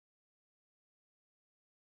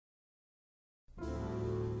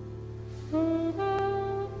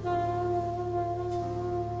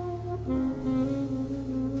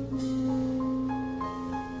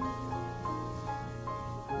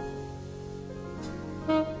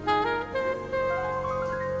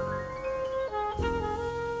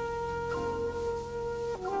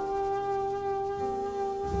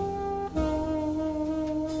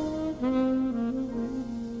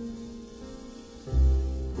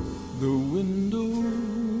The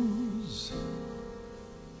windows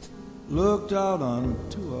looked out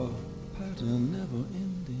onto a pattern never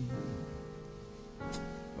ending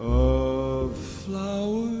of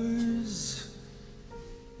flowers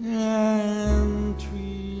and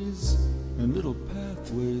trees and little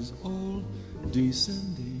pathways all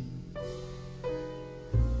descending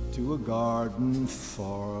to a garden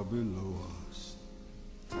far below us.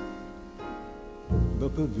 The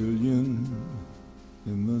pavilion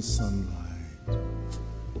in the sunlight,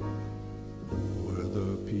 where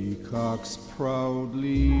the peacocks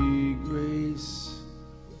proudly grace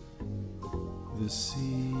the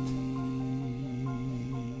sea.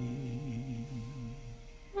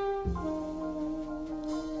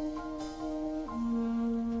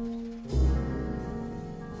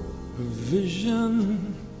 A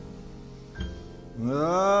vision,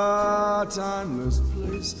 a timeless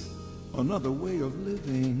place, another way of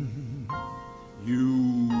living.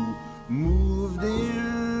 You moved in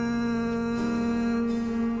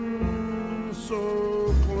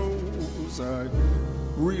so close, I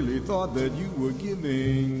really thought that you were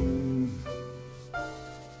giving.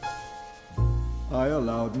 I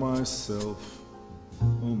allowed myself a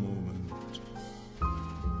moment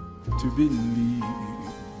to believe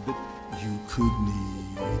that you could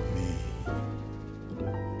need me,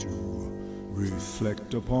 to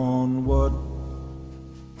reflect upon what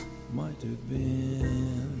might have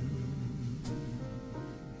been.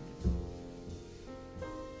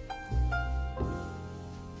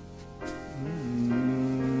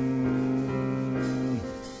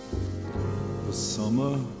 The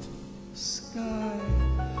summer sky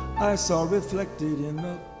I saw reflected in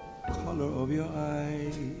the color of your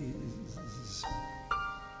eyes,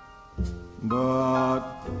 but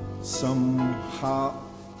somehow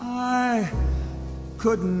I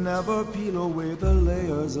could never peel away the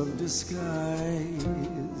layers of disguise.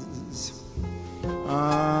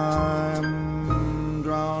 I'm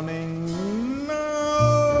drowning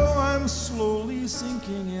now, I'm slowly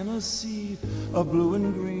sinking in a sea of blue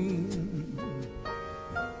and green,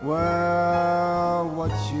 where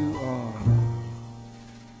what you are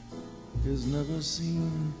is never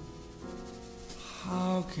seen.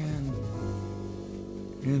 How can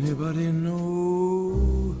anybody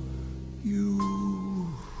know you?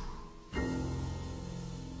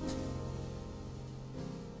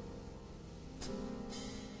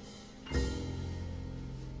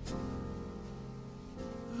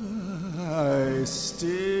 I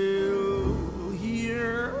still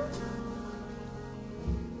hear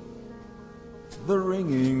the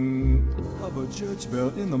ringing of a church bell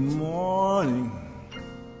in the morning.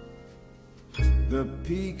 The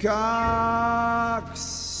peacocks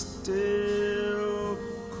still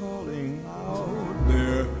calling out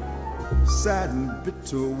their sad and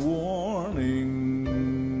bitter warning.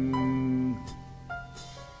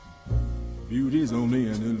 Beauty's only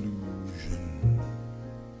an illusion.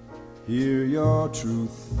 Here your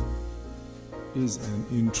truth is an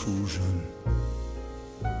intrusion.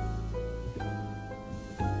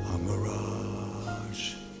 A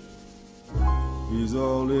mirage is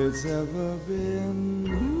all it's ever been.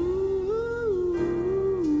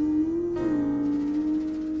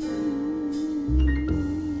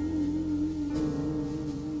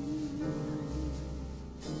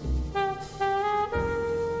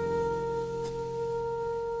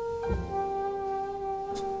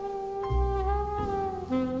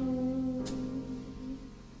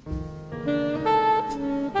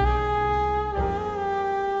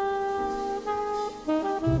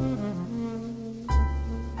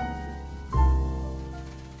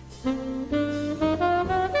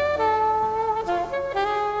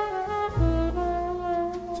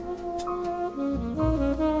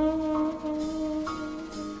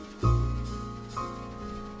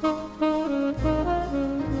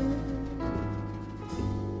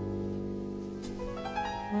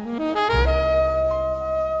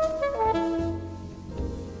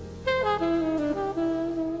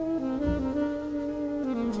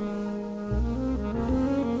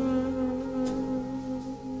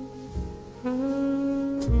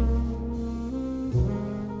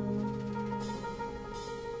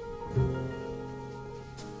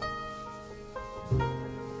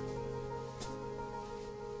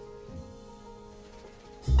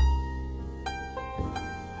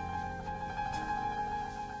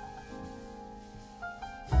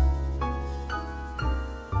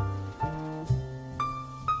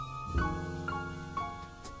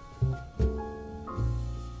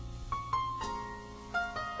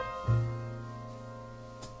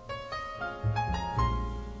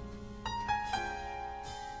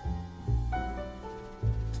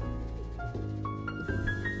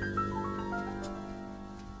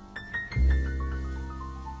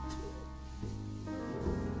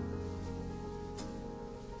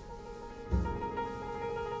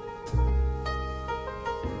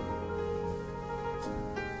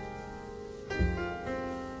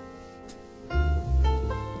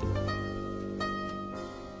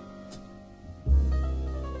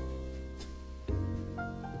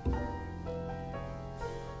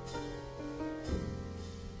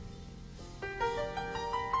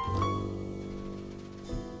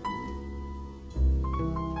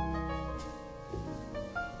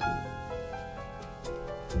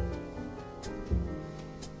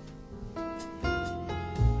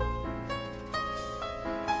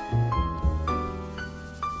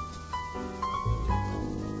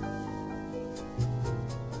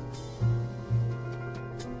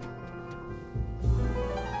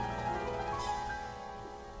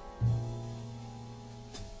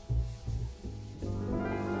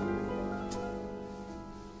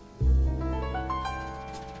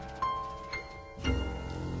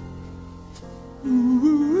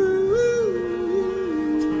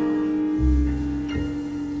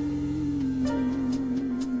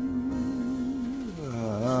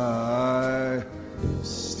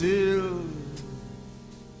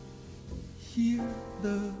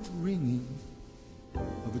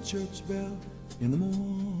 church bell in the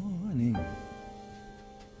morning.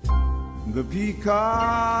 The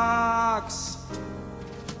peacocks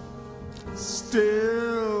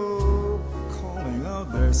still calling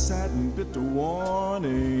out their sad and bitter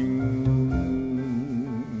warning.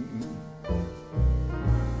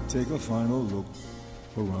 Take a final look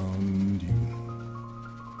around you.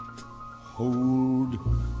 Hold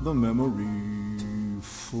the memory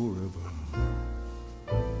forever.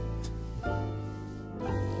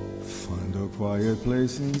 Find a quiet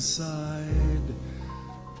place inside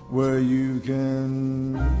where you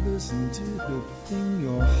can listen to the thing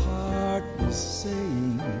your heart is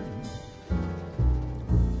saying.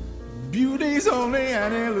 Beauty's only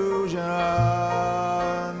an illusion.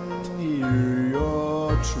 Here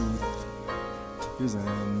your truth is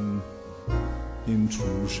an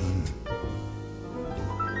intrusion.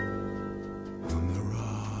 A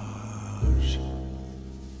mirage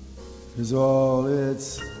is all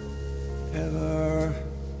it's ever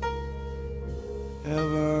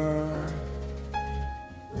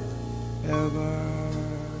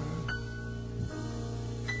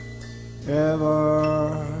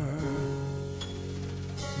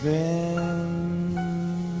been.